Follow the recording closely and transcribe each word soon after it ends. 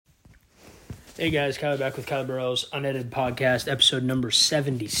Hey guys, Kyler back with Kyler Burrow's Unedited Podcast, episode number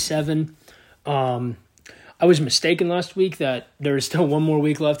 77. I was mistaken last week that there is still one more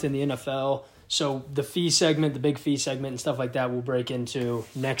week left in the NFL. So the fee segment, the big fee segment and stuff like that we'll break into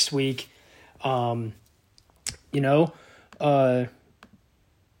next week. Before I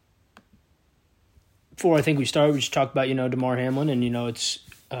think we start, we should talk about, Damar Hamlin. And, it's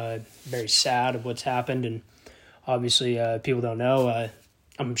very sad of what's happened. And obviously people don't know.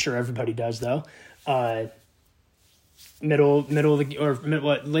 I'm sure everybody does though. Late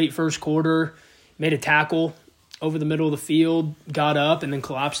first quarter, made a tackle over the middle of the field, got up and then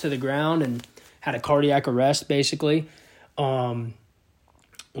collapsed to the ground and had a cardiac arrest. Basically,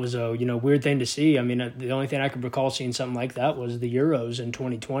 was a weird thing to see. I mean, the only thing I could recall seeing something like that was the Euros in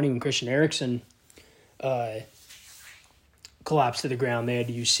 2020 when Christian Eriksen collapsed to the ground. They had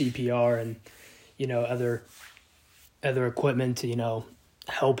to use CPR and other equipment to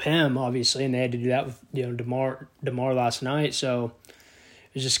help him, obviously, and they had to do that with Damar last night. So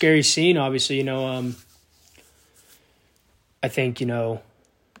it was a scary scene. Obviously, I think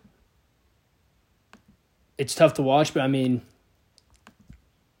it's tough to watch, but I mean,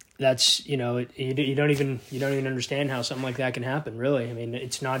 that's you don't even understand how something like that can happen. Really, I mean,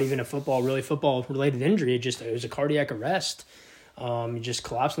 it's not even a football related injury. It was a cardiac arrest. He just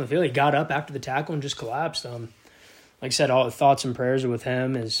collapsed on the field. He got up after the tackle and just collapsed. Like I said, all the thoughts and prayers are with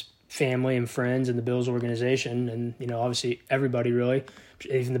him, his family and friends, and the Bills organization, and obviously everybody really,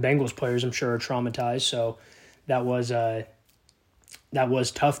 even the Bengals players, I'm sure, are traumatized. So that was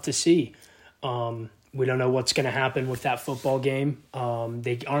tough to see. We don't know what's going to happen with that football game.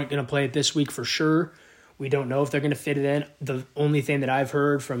 They aren't going to play it this week for sure. We don't know if they're going to fit it in. The only thing that I've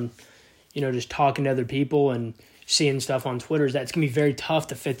heard from, just talking to other people and seeing stuff on Twitter is that it's going to be very tough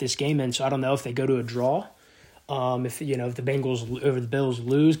to fit this game in. So I don't know if they go to a draw. If the Bengals over the Bills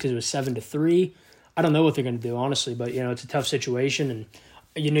lose because it was 7-3, I don't know what they're going to do, honestly. But it's a tough situation, and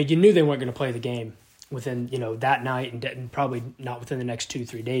you knew they weren't going to play the game within that night, and probably not within the next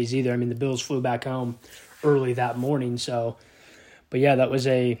 2-3 days either. I mean, the Bills flew back home early that morning, so. But yeah, that was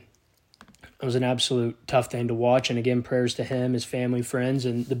an absolute tough thing to watch. And again, prayers to him, his family, friends,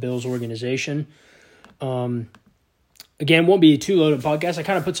 and the Bills organization. Again, won't be a too loaded podcast. I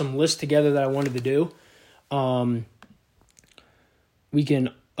kind of put some lists together that I wanted to do. We'll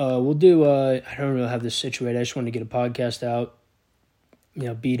do, I don't really have this situated. I just wanted to get a podcast out,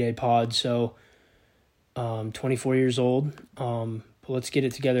 B-Day pod. So, 24 years old. But let's get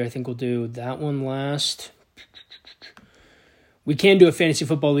it together. I think we'll do that one last. We can do a fantasy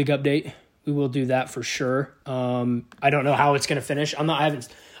football league update. We will do that for sure. I don't know how it's going to finish. I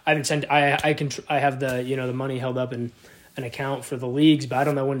have the money held up in an account for the leagues, but I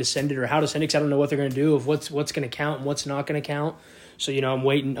don't know when to send it or how to send it because I don't know what they're going to do of what's going to count and what's not going to count. So, I'm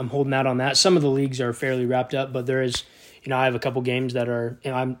waiting. I'm holding out on that. Some of the leagues are fairly wrapped up, but there is, I have a couple games that are,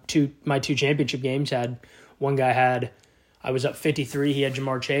 my two championship games had, one guy I was up 53. He had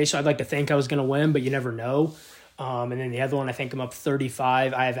Jamar Chase. So I'd like to think I was going to win, but you never know. And then the other one, I think I'm up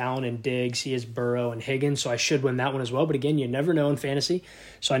 35. I have Allen and Diggs. He has Burrow and Higgins. So I should win that one as well. But again, you never know in fantasy.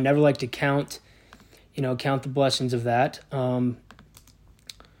 So I never like to count the blessings of that. But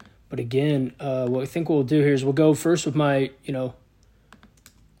again, what I think we'll do here is we'll go first with my,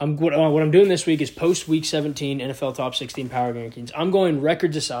 what I'm doing this week is post week 17 NFL top 16 power rankings. I'm going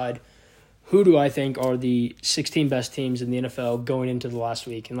records aside. Who do I think are the 16 best teams in the NFL going into the last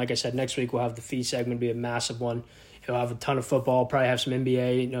week? And like I said, next week we'll have the fee segment be a massive one. He'll have a ton of football, probably have some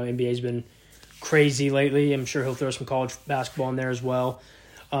NBA. NBA's been crazy lately. I'm sure he'll throw some college basketball in there as well.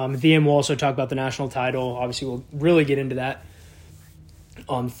 At the end, we'll also talk about the national title. Obviously, we'll really get into that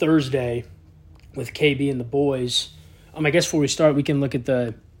on Thursday with KB and the boys. I guess before we start, we can look at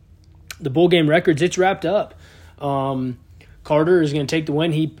the bowl game records. It's wrapped up. Carter is going to take the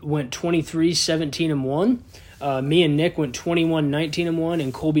win. He went 23-17-1. Me and Nick went 21-19-1,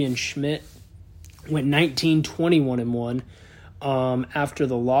 and Colby and Schmidt went 19-21-1 after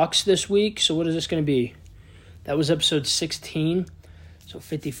the locks this week. So what is this going to be? That was episode 16. So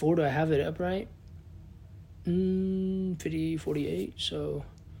 54, do I have it up right? 50, 48, so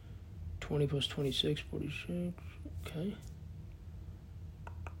 20 plus 26, 46, okay.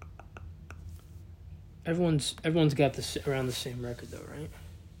 Everyone's got this around the same record though, right?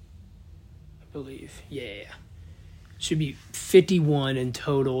 I believe. Yeah. Should be 51 in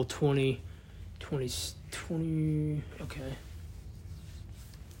total, 20, okay.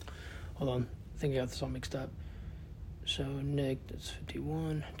 Hold on, I think I got this all mixed up. So, Nick, that's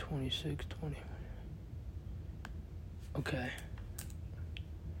 51, 26, 20. Okay.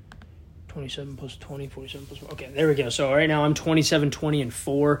 27 plus 20, 47 plus 4. Okay, there we go. So right now I'm 27, 20, and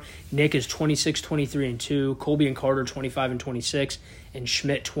 4. Nick is 26, 23, and 2. Colby and Carter 25 and 26. And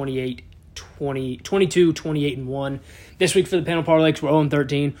Schmidt 28, 20, 22, 28, and 1. This week for the panel parlays, we're 0 and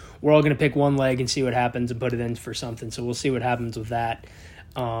 13. We're all going to pick one leg and see what happens and put it in for something. So we'll see what happens with that.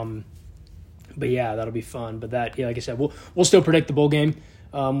 But yeah, that'll be fun. But that, yeah, like I said, we'll still predict the bowl game.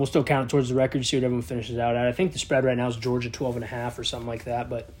 We'll still count it towards the record, see what everyone finishes out at. I think the spread right now is Georgia 12.5 or something like that.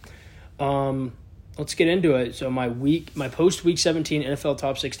 But let's get into it. So my post-week 17 NFL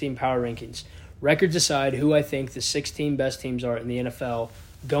Top 16 Power Rankings. Records aside, who I think the 16 best teams are in the NFL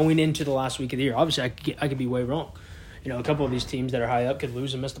going into the last week of the year. Obviously, I could be way wrong. A couple of these teams that are high up could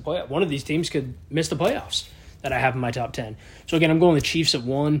lose and miss the playoff. One of these teams could miss the playoffs that I have in my top 10. So, again, I'm going the Chiefs at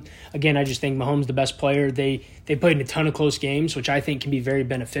 1. Again, I just think Mahomes the best player. They played in a ton of close games, which I think can be very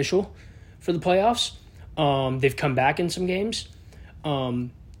beneficial for the playoffs. They've come back in some games,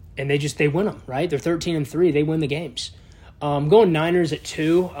 and they win them, right? They're 13-3. They win the games. I'm going Niners at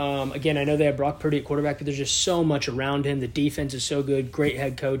 2. Again, I know they have Brock Purdy at quarterback, but there's just so much around him. The defense is so good. Great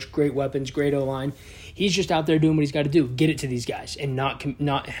head coach, great weapons, great O-line. He's just out there doing what he's got to do, get it to these guys, and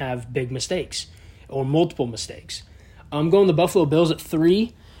not have big mistakes or multiple mistakes. I'm going the Buffalo Bills at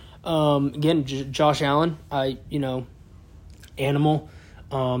 3. Again, Josh Allen, animal.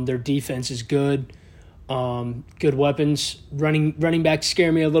 Their defense is good. Good weapons. Running backs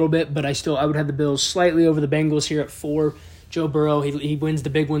scare me a little bit, but I would have the Bills slightly over the Bengals here at 4. Joe Burrow, he wins the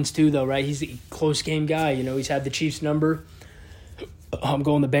big ones too, though, right? He's a close game guy. He's had the Chiefs number. I'm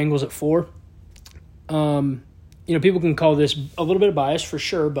going the Bengals at 4. People can call this a little bit of bias for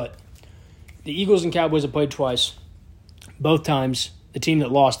sure, but the Eagles and Cowboys have played twice. Both times, the team that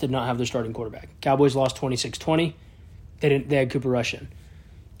lost did not have their starting quarterback. Cowboys lost 26-20. They had Cooper Rush in.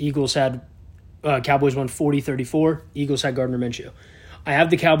 Cowboys won 40-34. Eagles had Gardner Minshew. I have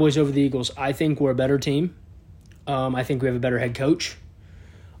the Cowboys over the Eagles. I think we're a better team. I think we have a better head coach.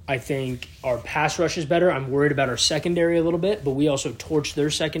 I think our pass rush is better. I'm worried about our secondary a little bit, but we also torched their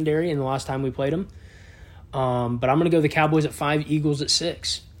secondary in the last time we played them. But I'm going to go the Cowboys at 5, Eagles at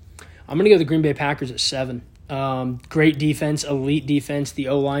 6. I'm going to go the Green Bay Packers at 7. Great defense, elite defense. The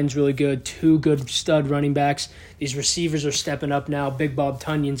O-line's really good. 2 good stud running backs. These receivers are stepping up now. Big Bob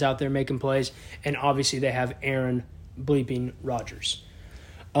Tunyon's out there making plays. And obviously they have Aaron bleeping Rodgers.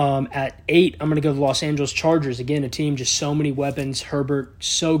 At 8, I'm going to go the Los Angeles Chargers. Again, a team, just so many weapons. Herbert,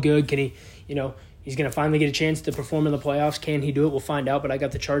 so good. Can he, he's going to finally get a chance to perform in the playoffs. Can he do it? We'll find out, but I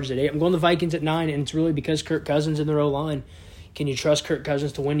got the Chargers at 8. I'm going the Vikings at 9, and it's really because Kirk Cousins in their O-line. Can you trust Kirk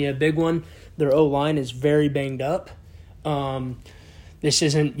Cousins to win you a big one? Their O-line is very banged up. This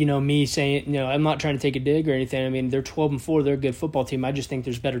isn't, me saying, I'm not trying to take a dig or anything. I mean, they're 12-4. They're a good football team. I just think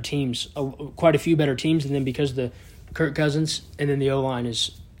there's better teams, quite a few better teams than them because the Kirk Cousins and then the O-line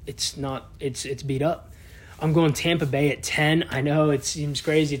it's beat up. I'm going Tampa Bay at 10. I know it seems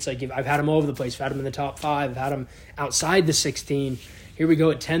crazy. It's like I've had them all over the place. I've had them in the top 5. I've had them outside the 16. Here we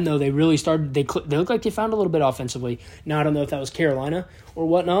go at 10, though. They really started. They look like they found a little bit offensively. Now, I don't know if that was Carolina or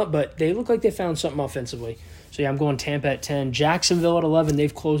whatnot, but they look like they found something offensively. So, yeah, I'm going Tampa at 10. Jacksonville at 11.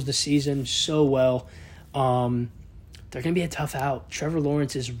 They've closed the season so well. They're going to be a tough out. Trevor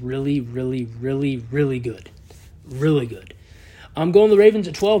Lawrence is really, really, really, really good. Really good. I'm going the Ravens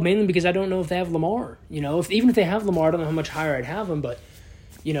at 12, mainly because I don't know if they have Lamar. Even if they have Lamar, I don't know how much higher I'd have them, but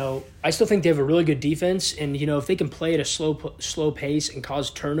I still think they have a really good defense, and, if they can play at a slow pace and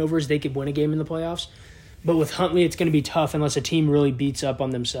cause turnovers, they could win a game in the playoffs. But with Huntley, it's going to be tough unless a team really beats up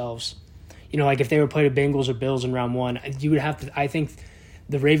on themselves. Like if they were playing the Bengals or Bills in round 1, you would have to. I think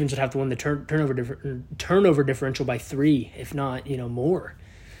the Ravens would have to win the turnover differential by 3, if not, more.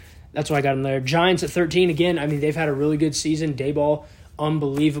 That's why I got them there. Giants at 13, again, I mean, they've had a really good season. Daboll,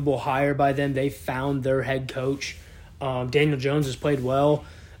 unbelievable hire by them. They found their head coach. Daniel Jones has played well.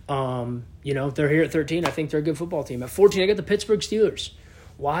 They're here at 13. I think they're a good football team. At 14, I got the Pittsburgh Steelers.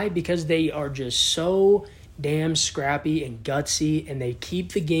 Why? Because they are just so damn scrappy and gutsy, and they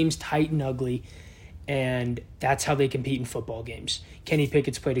keep the games tight and ugly, and that's how they compete in football games. Kenny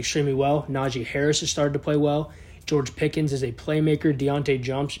Pickett's played extremely well. Najee Harris has started to play well. George Pickens is a playmaker. Deontay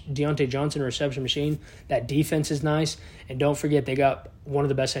Johnson, a reception machine. That defense is nice. And don't forget, they got one of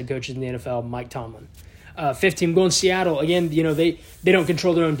the best head coaches in the NFL, Mike Tomlin. 15, going Seattle. Again, they don't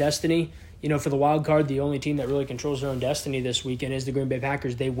control their own destiny. For the wild card, the only team that really controls their own destiny this weekend is the Green Bay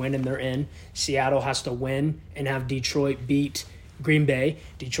Packers. They win and they're in. Seattle has to win and have Detroit beat Green Bay.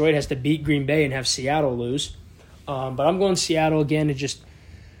 Detroit has to beat Green Bay and have Seattle lose. But I'm going Seattle again.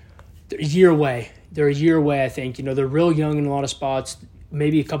 They're a year away. They're a year away, I think. They're real young in a lot of spots.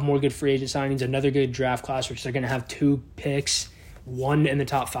 Maybe a couple more good free agent signings, another good draft class, which they're going to have 2 picks, 1 in the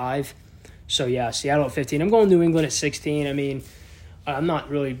top 5. So, yeah, Seattle at 15. I'm going New England at 16. I mean, I'm not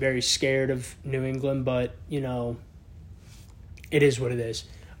really very scared of New England, but, it is what it is.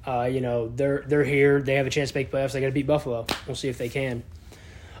 They're here. They have a chance to make playoffs. They got to beat Buffalo. We'll see if they can.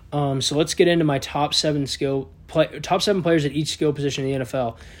 So let's get into my top seven players at each skill position in the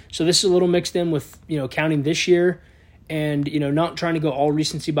NFL. So this is a little mixed in with, counting this year and, not trying to go all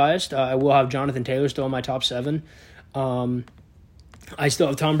recency biased. I will have Jonathan Taylor still in my top 7. I still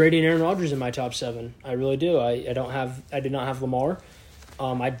have Tom Brady and Aaron Rodgers in my top 7. I really do. I did not have Lamar.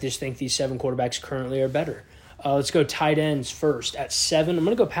 I just think these 7 quarterbacks currently are better. Let's go tight ends first. At 7, I'm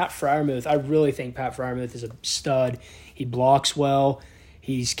going to go Pat Freiermuth. I really think Pat Freiermuth is a stud. He blocks well.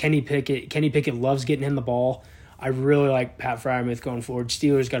 He's Kenny Pickett. Kenny Pickett loves getting him the ball. I really like Pat Freiermuth going forward.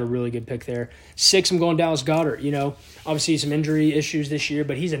 Steelers got a really good pick there. 6, I'm going Dallas Goedert. Obviously some injury issues this year,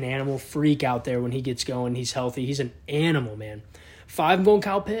 but he's an animal freak out there when he gets going. He's healthy. He's an animal, man. 5, I'm going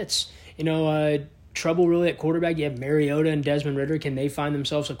Kyle Pitts. Trouble really at quarterback. You have Mariota and Desmond Ridder. Can they find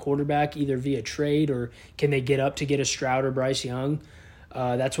themselves a quarterback either via trade or can they get up to get a Stroud or Bryce Young?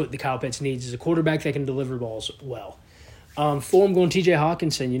 That's what the Kyle Pitts needs is a quarterback that can deliver balls well. 4, I'm going TJ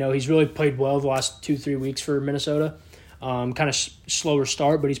Hawkinson. He's really played well the last 2-3 weeks for Minnesota. Kind of slower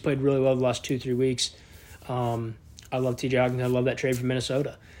start, but he's played really well the last 2-3 weeks. I love TJ Hawkinson. I love that trade from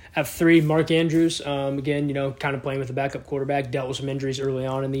Minnesota. At 3, Mark Andrews. Again, kind of playing with a backup quarterback. Dealt with some injuries early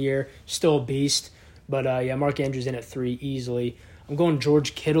on in the year. Still a beast. But, Mark Andrews in at 3 easily. I'm going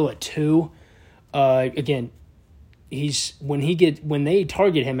George Kittle at 2. Again, when they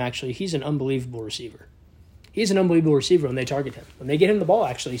target him, actually, he's an unbelievable receiver. He's an unbelievable receiver when they target him. When they get him the ball,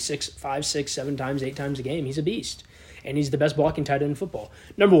 actually, 5, 6, 7 times, 8 times a game, he's a beast. And he's the best blocking tight end in football.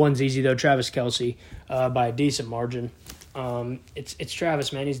 Number 1's easy, though, Travis Kelce, by a decent margin. It's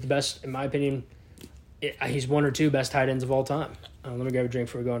Travis, man. He's the best, in my opinion. He's 1 or 2 best tight ends of all time. Let me grab a drink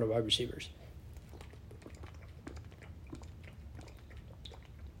before we go into wide receivers.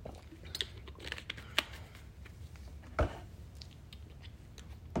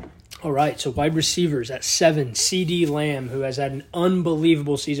 All right, so wide receivers at 7, CeeDee Lamb, who has had an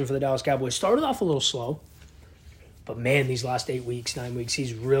unbelievable season for the Dallas Cowboys. Started off a little slow, but man, these last 9 weeks,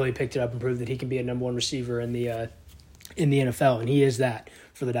 he's really picked it up and proved that he can be a number 1 receiver in the NFL, and he is that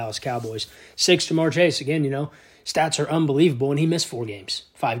for the Dallas Cowboys. 6, Ja'Marr Chase. Again, stats are unbelievable, and he missed 4 games,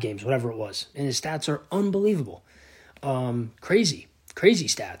 5 games, whatever it was, and his stats are unbelievable. Crazy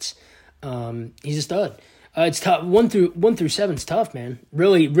stats. He's a stud. It's tough. 1 through 7 is tough, man.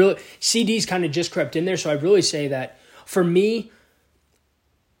 Really. CD's kind of just crept in there, so I'd really say that for me,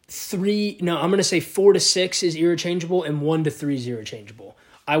 I'm going to say 4 to 6 is irrechangeable, and 1 to 3 is irrechangeable.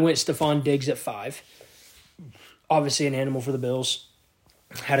 I went Stephon Diggs at 5. Obviously, an animal for the Bills.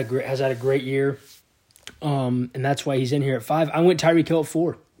 Has had a great year, and that's why he's in here at 5. I went Tyreek Hill at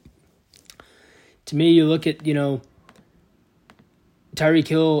 4. To me, you look at Tyreek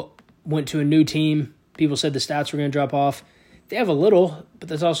Hill went to a new team. People said the stats were going to drop off. They have a little, but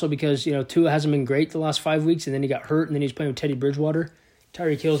that's also because, Tua hasn't been great the last 5 weeks, and then he got hurt, and then he's playing with Teddy Bridgewater.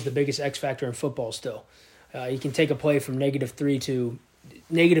 Tyreek Hill is the biggest X factor in football still. He can take a play from -3 to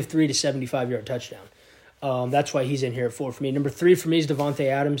 75-yard touchdown. That's why he's in here at 4 for me. Number 3 for me is Devontae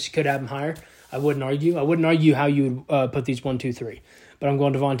Adams. You could have him higher. I wouldn't argue how you would put these 1, 2, 3. But I'm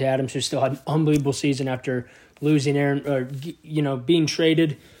going Devontae Adams, who still had an unbelievable season after losing being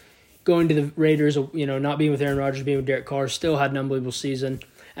traded, going to the Raiders, not being with Aaron Rodgers, being with Derek Carr, still had an unbelievable season.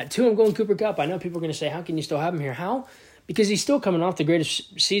 At 2, I'm going Cooper Kupp. I know people are going to say, how can you still have him here? How? Because he's still coming off the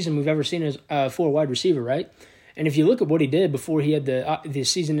greatest season we've ever seen as for a wide receiver, right? And if you look at what he did before he had the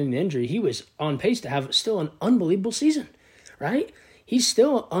season-ending injury, he was on pace to have still an unbelievable season, right? He's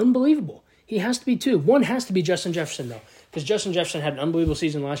still unbelievable. He has to be 2. 1 has to be Justin Jefferson, though, because Justin Jefferson had an unbelievable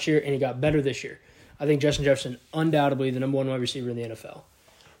season last year, and he got better this year. I think Justin Jefferson, undoubtedly the number 1 wide receiver in the NFL.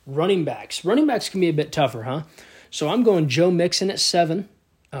 Running backs. Running backs can be a bit tougher, huh? So I'm going Joe Mixon at 7.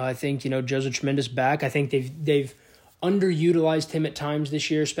 I think, Joe's a tremendous back. I think they've underutilized him at times this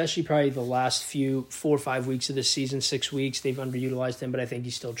year, especially probably the last 4 or 5 weeks of this season, 6 weeks. They've underutilized him, but I think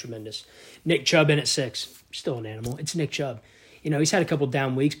he's still tremendous. Nick Chubb in at 6. Still an animal. It's Nick Chubb. He's had a couple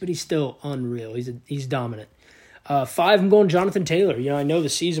down weeks, but he's still unreal. He's dominant. 5, I'm going Jonathan Taylor. I know the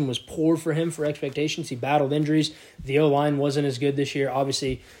season was poor for him for expectations. He battled injuries. The O-line wasn't as good this year.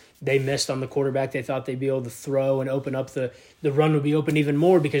 Obviously, they missed on the quarterback. They thought they'd be able to throw and open up the run would be open even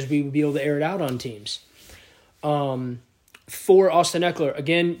more because we would be able to air it out on teams. 4, Austin Eckler.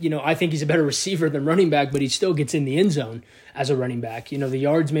 Again, I think he's a better receiver than running back, but he still gets in the end zone as a running back. The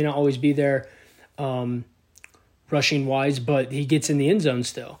yards may not always be there rushing-wise, but he gets in the end zone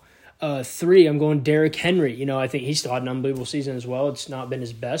still. 3, I'm going Derrick Henry. You know, I think he still had an unbelievable season as well. It's not been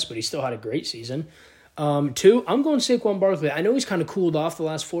his best, but he still had a great season. 2, I'm going Saquon Barkley. I know he's kind of cooled off the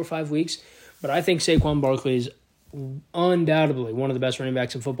last 4 or 5 weeks, but I think Saquon Barkley is undoubtedly one of the best running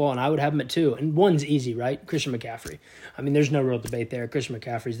backs in football, and I would have him at 2. And 1's easy, right? Christian McCaffrey. I mean, there's no real debate there. Christian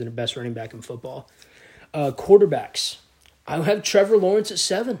McCaffrey's the best running back in football. Quarterbacks. I have Trevor Lawrence at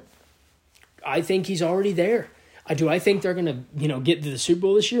 7. I think he's already there. Do I think they're going to, get to the Super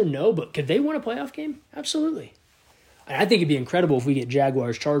Bowl this year? No, but could they win a playoff game? Absolutely. I think it'd be incredible if we get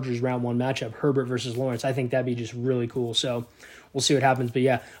Jaguars-Chargers round 1 matchup, Herbert versus Lawrence. I think that'd be just really cool. So we'll see what happens. But,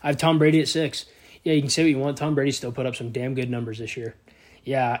 yeah, I have Tom Brady at 6. Yeah, you can say what you want. Tom Brady still put up some damn good numbers this year.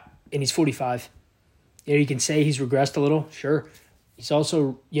 Yeah, and he's 45. You can say he's regressed a little. Sure. He's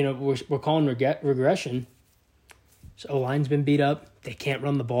also, we're calling regression. So O-line's been beat up. They can't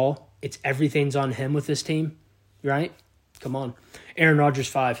run the ball. Everything's on him with this team. Right? Come on. Aaron Rodgers,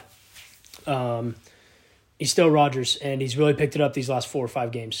 5. He's still Rodgers, and he's really picked it up these last 4 or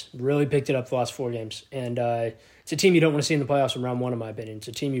 5 games. Really picked it up the last 4 games. And it's a team you don't want to see in the playoffs in round 1, in my opinion. It's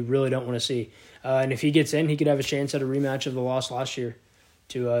a team you really don't want to see. And if he gets in, he could have a chance at a rematch of the loss last year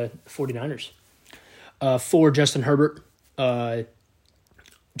to 49ers. 4, Justin Herbert.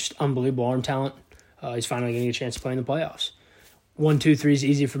 Just unbelievable arm talent. He's finally getting a chance to play in the playoffs. 1, 2, 3 is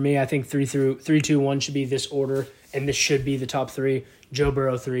easy for me. I think 3, 2, 1 should be this order, and this should be the top 3. Joe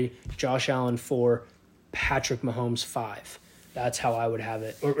Burrow 3, Josh Allen 4, Patrick Mahomes 5. That's how I would have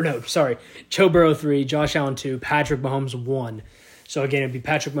it. Joe Burrow 3, Josh Allen 2, Patrick Mahomes 1. So again, it'd be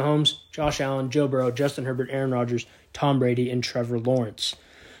Patrick Mahomes, Josh Allen, Joe Burrow, Justin Herbert, Aaron Rodgers, Tom Brady, and Trevor Lawrence.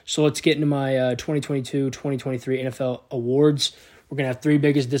 So let's get into my 2022-2023 NFL awards. We're going to have 3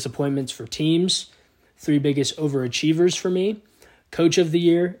 biggest disappointments for teams, 3 biggest overachievers for me. Coach of the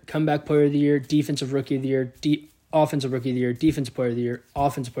Year, Comeback Player of the Year, Defensive Rookie of the Year, Offensive Rookie of the Year, Defensive Player of the Year,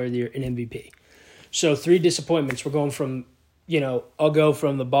 Offensive Player of the Year, and MVP. So 3 disappointments. We're going from, I'll go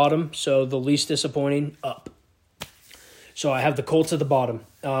from the bottom, so the least disappointing, up. So I have the Colts at the bottom.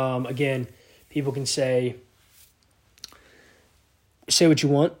 Again, people can say what you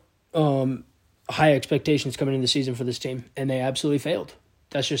want. High expectations coming into the season for this team, and they absolutely failed.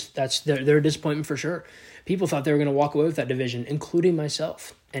 They're a disappointment for sure. People thought they were going to walk away with that division, including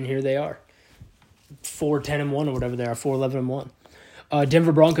myself, and here they are, 4-10-1 or whatever they are, 4-11-1.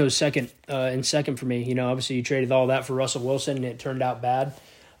 Denver Broncos second for me. Obviously you traded all that for Russell Wilson, and it turned out bad.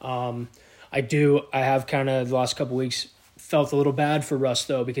 I have kind of the last couple weeks felt a little bad for Russ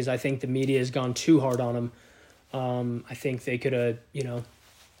though, because I think the media has gone too hard on him. I think they could have,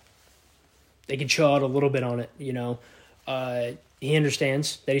 they could chill out a little bit on it. He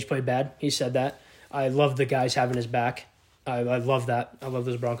understands that he's played bad. He said that. I love the guys having his back. I love that. I love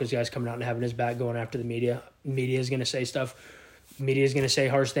those Broncos guys coming out and having his back, going after the media. Media is going to say stuff. Media is going to say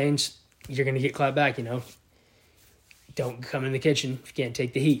harsh things. You're going to get clapped back, Don't come in the kitchen if you can't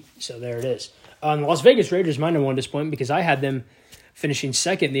take the heat. So there it is. The Las Vegas Raiders, my number 1 disappointment, because I had them finishing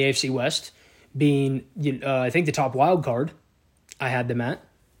second in the AFC West, being, I think, the top wild card. I had them at.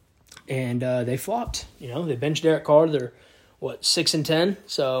 And they flopped. They benched Derek Carr. They're 6-10?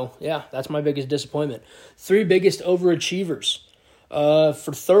 So, yeah, that's my biggest disappointment. 3 biggest overachievers.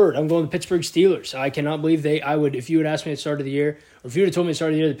 For third, I'm going the Pittsburgh Steelers. I cannot believe if you would ask me at the start of the year, or if you would have told me at the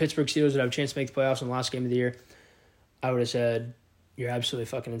start of the year the Pittsburgh Steelers would have a chance to make the playoffs in the last game of the year, I would have said, you're absolutely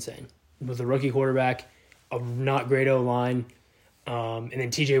fucking insane. With a rookie quarterback, a not great O-line, and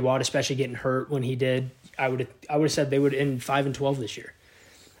then TJ Watt especially getting hurt when he did, I would have said they would end 5-12 this year.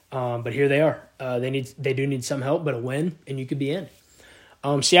 But here they are. They do need some help, but a win, and you could be in.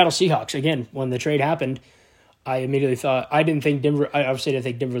 Seattle Seahawks, again, when the trade happened, I immediately thought, I didn't think Denver was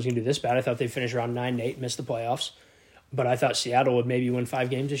going to do this bad. I thought they'd finish around 9-8, miss the playoffs. But I thought Seattle would maybe win 5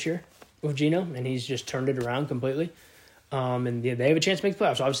 games this year with Geno, and he's just turned it around completely. And they have a chance to make the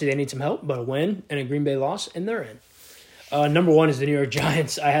playoffs. Obviously, they need some help, but a win and a Green Bay loss, and they're in. Number 1 is the New York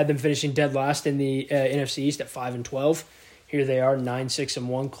Giants. I had them finishing dead last in the NFC East at 5-12. Here they are,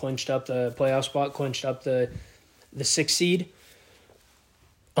 9-6-1, clinched up the playoff spot, clinched up the 6th seed.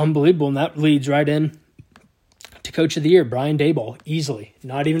 Unbelievable, and that leads right in to Coach of the Year, Brian Daboll, easily.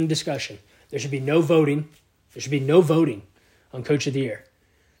 Not even a discussion. There should be no voting. There should be no voting on Coach of the Year.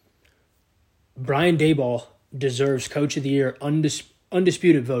 Brian Daboll deserves Coach of the Year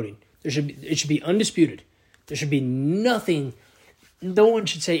undisputed voting. It should be undisputed. There should be nothing. No one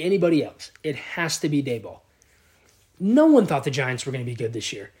should say anybody else. It has to be Daboll. No one thought the Giants were going to be good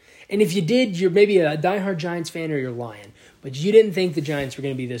this year. And if you did, you're maybe a diehard Giants fan or you're lying. But you didn't think the Giants were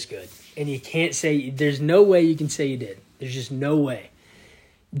going to be this good. And you can't say, there's no way you can say you did. There's just no way.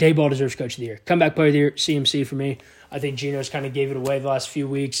 Dayball deserves Coach of the Year. Comeback Player of the Year, CMC for me. I think Geno's kind of gave it away the last few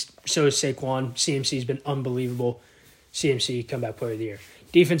weeks. So is Saquon. CMC's been unbelievable. CMC, Comeback Player of the Year.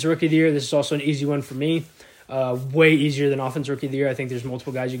 Defense Rookie of the Year, this is also an easy one for me. Way easier than Offense Rookie of the Year. I think there's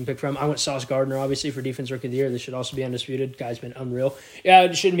multiple guys you can pick from. I went Sauce Gardner, obviously, for Defense Rookie of the Year. This should also be undisputed. Guy's been unreal. Yeah,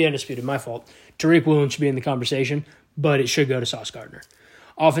 it shouldn't be undisputed. My fault. Tariq Woolen should be in the conversation, but it should go to Sauce Gardner.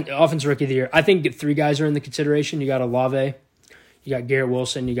 Offense Rookie of the Year. I think 3 guys are in the consideration. You got Olave, you got Garrett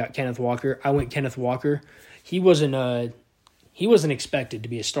Wilson, you got Kenneth Walker. I went Kenneth Walker. He wasn't expected to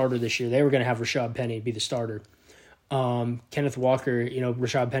be a starter this year. They were going to have Rashad Penny be the starter. Kenneth Walker,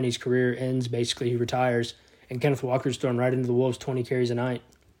 Rashad Penny's career ends. Basically, he retires. And Kenneth Walker's thrown right into the Wolves, 20 carries a night.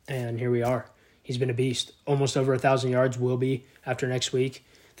 And here we are. He's been a beast. Almost over 1,000 yards, will be after next week.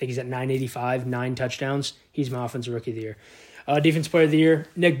 I think he's at 985, 9 touchdowns. He's my Offensive Rookie of the Year. Defense Player of the Year,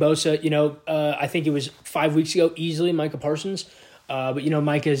 Nick Bosa. I think it was 5 weeks ago, easily Micah Parsons. But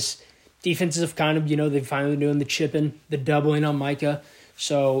Micah's defenses have kind of, they've finally been doing the chipping, the doubling on Micah.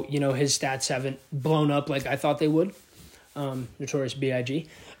 So, his stats haven't blown up like I thought they would. Notorious B.I.G.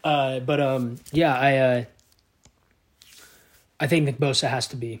 I think Nick Bosa has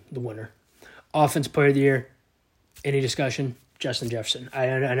to be the winner. Offense Player of the Year, any discussion? Justin Jefferson. I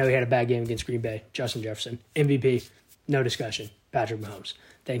know he had a bad game against Green Bay. Justin Jefferson. MVP, no discussion. Patrick Mahomes.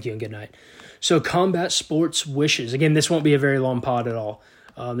 Thank you and good night. So Combat Sports Wishes. Again, this won't be a very long pod at all.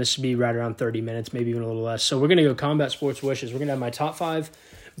 This should be right around 30 minutes, maybe even a little less. So we're going to go Combat Sports Wishes. We're going to have my top 5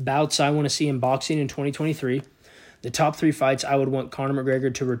 bouts I want to see in boxing in 2023. The top 3 fights I would want Conor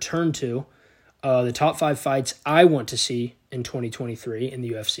McGregor to return to. The top 5 fights I want to see in 2023 in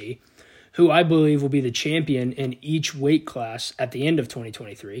the UFC. Who I believe will be the champion in each weight class at the end of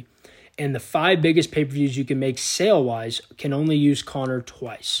 2023. And the 5 biggest pay-per-views you can make sale-wise can only use Conor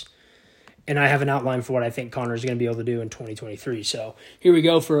twice. And I have an outline for what I think Conor is going to be able to do in 2023. So here we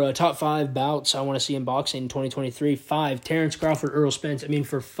go for top 5 bouts I want to see in boxing in 2023. 5, Terrence Crawford, Earl Spence.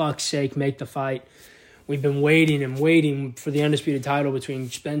 For fuck's sake, make the fight. We've been waiting for the undisputed title between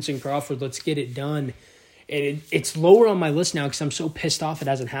Spence and Crawford. Let's get it done. And it's lower on my list now because I'm so pissed off it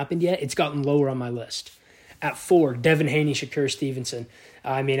hasn't happened yet. It's gotten lower on my list. At 4, Devin Haney, Shakur Stevenson.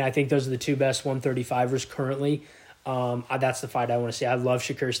 I think those are the 2 best 135ers currently. That's the fight I want to see. I love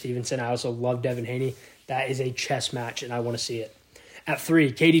Shakur Stevenson. I also love Devin Haney. That is a chess match, and I want to see it. At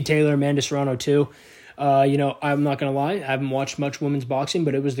 3, Katie Taylor, Amanda Serrano 2. I'm not going to lie. I haven't watched much women's boxing,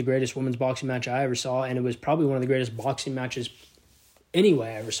 but it was the greatest women's boxing match I ever saw, and it was probably one of the greatest boxing matches anyway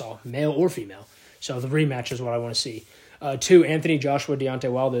I ever saw, male or female. So the rematch is what I want to see. 2, Anthony Joshua,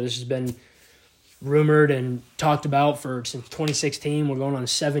 Deontay Wilder. This has been rumored and talked about since 2016. We're going on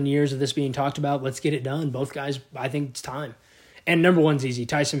 7 years of this being talked about. Let's get it done. Both guys, I think it's time. And number 1's easy.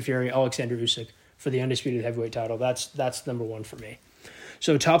 Tyson Fury, Alexander Usyk for the undisputed heavyweight title. That's number 1 for me.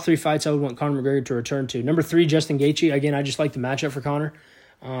 So top 3 fights I would want Conor McGregor to return to. Number 3, Justin Gaethje. Again, I just like the matchup for Conor.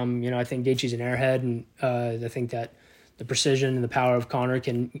 I think Gaethje's an airhead, and I think that the precision and the power of Conor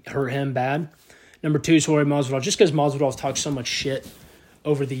can hurt him bad. Number 2 is Jorge Masvidal, just because Masvidal's talked so much shit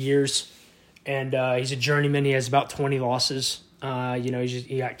over the years. And he's a journeyman. He has about 20 losses.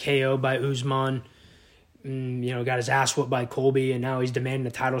 He got KO'd by Usman. Got his ass whooped by Colby, and now he's demanding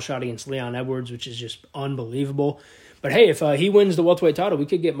a title shot against Leon Edwards, which is just unbelievable. But hey, if he wins the welterweight title, we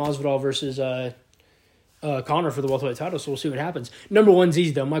could get Masvidal versus Conor for the welterweight title, so we'll see what happens. Number 1's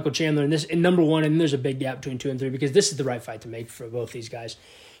easy, though, Michael Chandler. And number 1, and there's a big gap between 2 and 3 because this is the right fight to make for both these guys.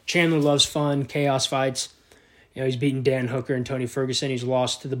 Chandler loves fun, chaos fights. He's beaten Dan Hooker and Tony Ferguson. He's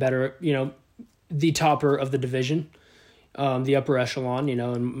lost to the better, the topper of the division, the upper echelon,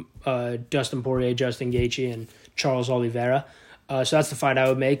 and Dustin Poirier, Justin Gaethje, and Charles Oliveira. So that's the fight I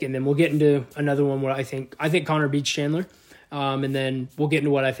would make, and then we'll get into another one where I think Conor beats Chandler, and then we'll get into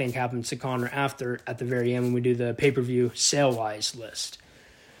what I think happens to Conor after at the very end when we do the pay-per-view sale-wise list.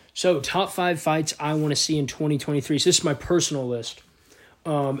 So top 5 fights I want to see in 2023. So this is my personal list.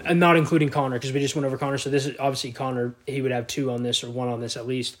 And not including Conor, because we just went over Conor. So this is obviously Conor. He would have 2 on this or 1 on this at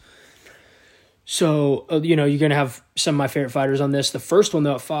least. So, you're going to have some of my favorite fighters on this. The first one,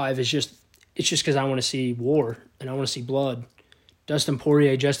 though, at 5 is just because I want to see war and I want to see blood. Dustin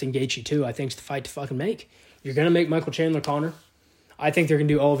Poirier, Justin Gaethje, too, I think is the fight to fucking make. You're going to make Michael Chandler Conor. I think they're going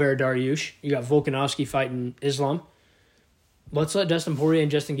to do Oliveira Dariush. You got Volkanovski fighting Islam. Let's let Dustin Poirier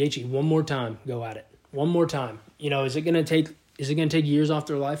and Justin Gaethje one more time go at it. One more time. Is it going to take years off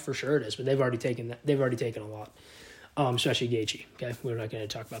their life? For sure it is, but they've already taken a lot. Especially Gaethje. Okay, we're not going to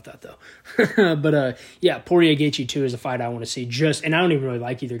talk about that though. But Poirier Gaethje too is a fight I want to see. And I don't even really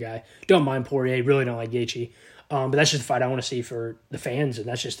like either guy. Don't mind Poirier, really don't like Gaethje. But that's just a fight I want to see for the fans, and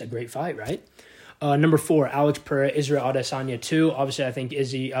that's just a great fight, right? Number 4, Alex Pereira, Israel Adesanya 2. Obviously, I think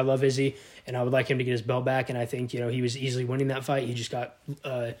I love Izzy, and I would like him to get his belt back, and I think, he was easily winning that fight. He just got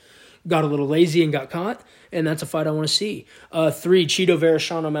a little lazy and got caught, and that's a fight I want to see. 3, Cheeto Vera,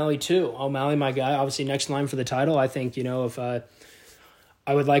 Sean O'Malley 2. O'Malley, my guy, obviously next line for the title. I think, if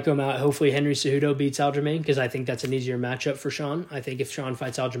I would like O'Malley, hopefully Henry Cejudo beats Aljamain, because I think that's an easier matchup for Sean. I think if Sean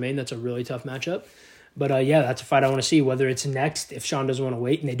fights Aljamain, that's a really tough matchup. But, that's a fight I want to see, whether it's next, if Sean doesn't want to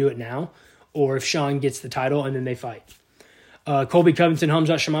wait and they do it now, or if Sean gets the title and then they fight. Colby Covington,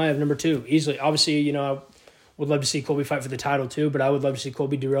 Khamzat Chimaev, number 2. Easily. Obviously, I would love to see Colby fight for the title too, but I would love to see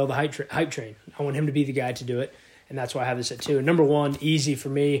Colby derail the hype train. I want him to be the guy to do it, and that's why I have this at 2. And number 1, easy for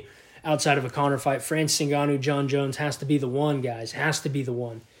me, outside of a Conor fight, Francis Ngannou, John Jones has to be the one, guys. Has to be the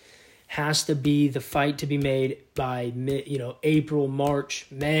one. Has to be the fight to be made by April, March,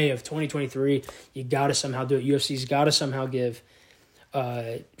 May of 2023. You got to somehow do it. UFC's got to somehow give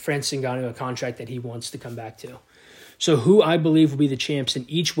Francis Ngannou a contract that he wants to come back to. So who I believe will be the champs in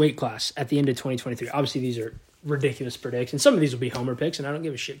each weight class at the end of 2023. Obviously, these are ridiculous predictions. Some of these will be homer picks, and I don't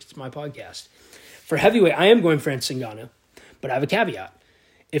give a shit. It's my podcast. For heavyweight, I am going Francis Ngannou, but I have a caveat.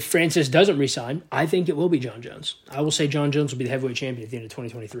 If Francis doesn't resign, I think it will be John Jones. I will say John Jones will be the heavyweight champion at the end of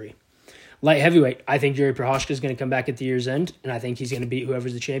 2023. Light heavyweight, I think Jerry Prochazka is going to come back at the year's end, and I think he's going to beat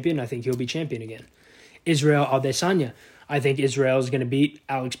whoever's the champion. I think he'll be champion again. Israel Adesanya, I think Israel is going to beat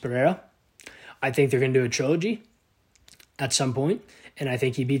Alex Pereira. I think they're going to do a trilogy at some point, and I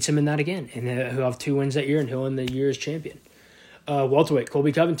think he beats him in that again. And he'll have 2 wins that year, and he'll end the year as champion. Welterweight,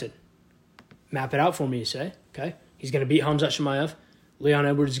 Colby Covington. Map it out for me, you say. Okay. He's going to beat Khamzat Chimaev. Leon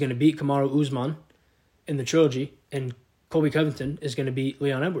Edwards is going to beat Kamaru Usman in the trilogy, and Colby Covington is going to beat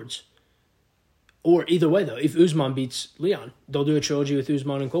Leon Edwards. Or either way, though, if Usman beats Leon, they'll do a trilogy with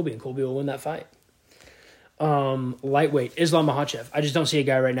Usman and Colby will win that fight. Lightweight, Islam Makhachev. I just don't see a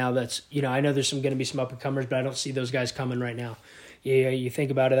guy right now that's, I know there's going to be some up-and-comers, but I don't see those guys coming right now. Yeah, you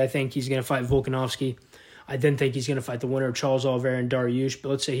think about it, I think he's going to fight Volkanovski. I then think he's going to fight the winner of Charles Oliveira and Dariush, but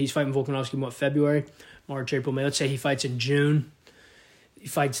let's say he's fighting Volkanovski in February, March, April, May. Let's say he fights in June. He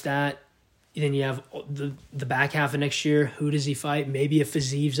fights that. Then you have the back half of next year. Who does he fight? Maybe a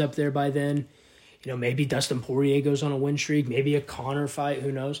Fiziv's up there by then. Maybe Dustin Poirier goes on a win streak. Maybe a Conor fight.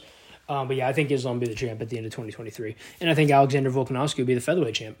 Who knows? But yeah, I think Islam will be the champ at the end of 2023. And I think Alexander Volkanovski will be the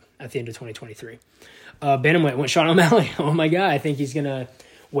featherweight champ at the end of 2023. Bantamweight went Sean O'Malley. Oh my God. I think he's going to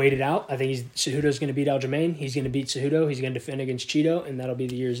wait it out. I think Cejudo's going to beat Aljamain. He's going to beat Cejudo. He's going to defend against Cheeto, and that'll be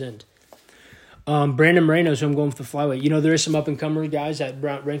the year's end. Brandon Moreno, who I'm going for the flyweight. There is some up-and-comer guys that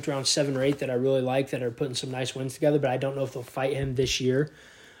ranked around 7 or 8 that I really like that are putting some nice wins together, but I don't know if they'll fight him this year.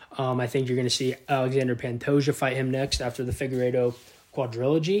 I think you're going to see Alexander Pantoja fight him next after the Figueiredo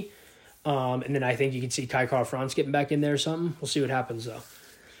quadrilogy. And then I think you can see Kai Kara-France getting back in there or something. We'll see what happens,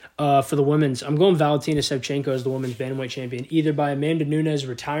 though. For the women's, I'm going Valentina Shevchenko as the women's bantamweight champion, either by Amanda Nunes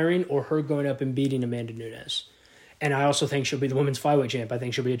retiring or her going up and beating Amanda Nunes. And I also think she'll be the women's flyweight champ. I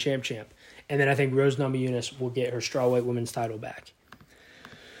think she'll be a champ. And then I think Rose Namajunas will get her strawweight women's title back.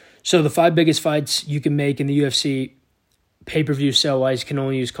 So the 5 biggest fights you can make in the UFC pay-per-view sale-wise can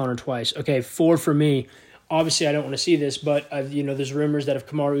only use Conor twice. Okay, 4 for me. Obviously, I don't want to see this, but there's rumors that if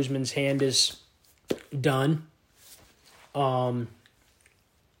Kamaru Usman's hand is done,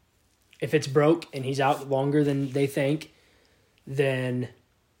 if it's broke and he's out longer than they think, then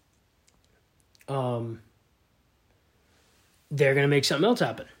they're going to make something else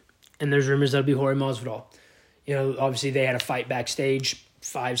happen. And there's rumors that'll be Jorge Masvidal. Obviously they had a fight backstage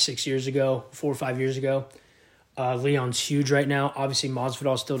 4 or 5 years ago. Leon's huge right now. Obviously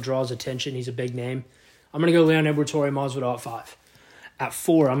Masvidal still draws attention. He's a big name. I'm going to go Leon Edwards, Jorge Masvidal at 5. At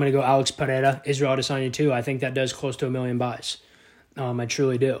 4, I'm going to go Alex Pereira, Israel Adesanya 2. I think that does close to 1 million buys. I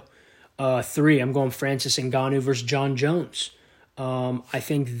truly do. 3, I'm going Francis Ngannou versus John Jones. I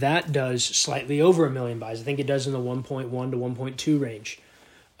think that does slightly over 1 million buys. I think it does in the 1.1 to 1.2 range.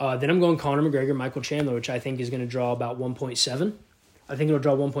 Then I'm going Conor McGregor, Michael Chandler, which I think is going to draw about 1.7. I think it'll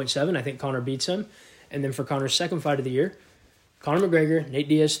draw 1.7. I think Conor beats him. And then for Conor's second fight of the year, Conor McGregor, Nate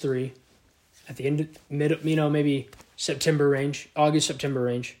Diaz 3. At the end of maybe September range, August-September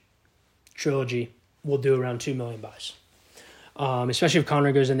range, trilogy will do around 2 million buys. Especially if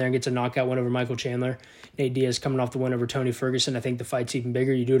Conor goes in there and gets a knockout win over Michael Chandler. Nate Diaz coming off the win over Tony Ferguson. I think the fight's even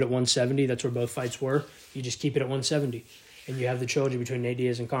bigger. You do it at 170. That's where both fights were. You just keep it at 170. And you have the trilogy between Nate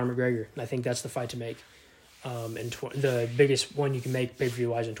Diaz and Conor McGregor. And I think that's the fight to make. And the biggest one you can make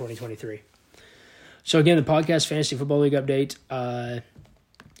pay-per-view-wise in 2023. So again, the podcast Fantasy Football League update.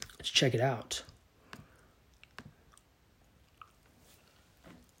 Let's check it out.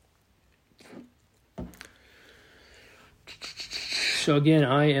 So again,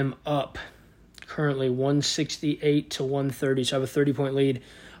 I am up currently 168 to 130, so I have a 30-point lead.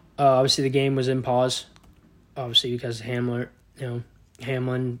 Obviously, the game was in pause, obviously because Hamlin,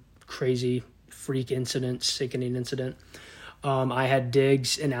 crazy freak incident, sickening incident. I had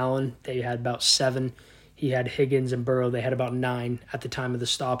Diggs and Allen. They had about 7. He had Higgins and Burrow. They had about 9 at the time of the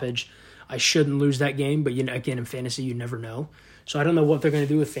stoppage. I shouldn't lose that game, but again, in fantasy, you never know. So I don't know what they're going to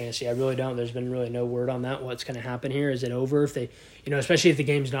do with fantasy. I really don't. There's been really no word on that. What's going to happen here? Is it over? If they, especially if the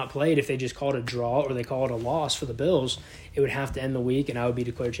game's not played, if they just call it a draw or they call it a loss for the Bills, it would have to end the week and I would be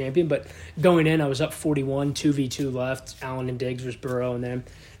declared champion. But going in, I was up 41, 2v2 left. Allen and Diggs was Burrow, and then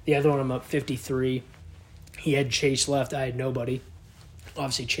the other one I'm up 53. He had Chase left. I had nobody.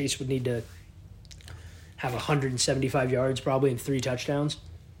 Obviously, Chase would need to have 175 yards probably and 3 touchdowns.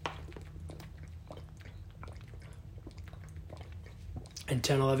 And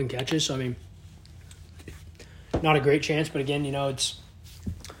 10, 11 catches. So, not a great chance. But again, it's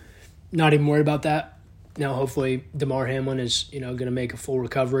not even worried about that. Now, hopefully, Damar Hamlin is, going to make a full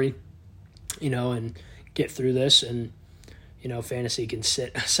recovery, and get through this. And, fantasy can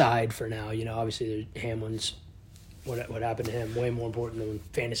sit aside for now. Obviously, Hamlin's, what happened to him, way more important than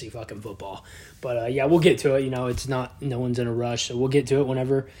fantasy fucking football. But, we'll get to it. It's not, no one's in a rush. So, we'll get to it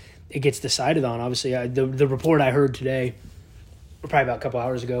whenever it gets decided on. Obviously, the report I heard today, probably about a couple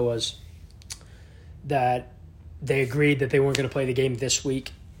hours ago, was that they agreed that they weren't going to play the game this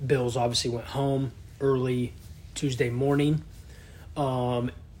week. Bills obviously went home early Tuesday morning,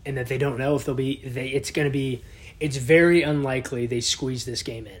 and that they don't know if it's very unlikely they squeeze this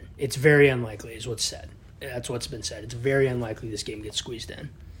game in. It's very unlikely is what's said. That's what's been said. It's very unlikely this game gets squeezed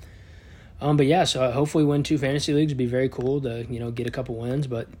in. But yeah, so hopefully win 2 fantasy leagues would be very cool to, get a couple wins.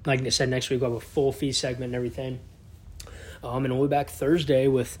 But like I said, next week we'll have a full fee segment and everything. And we'll be back Thursday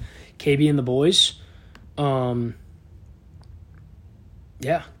with KB and the boys.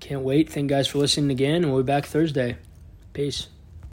 Yeah, can't wait. Thank you guys for listening again. And we'll be back Thursday. Peace.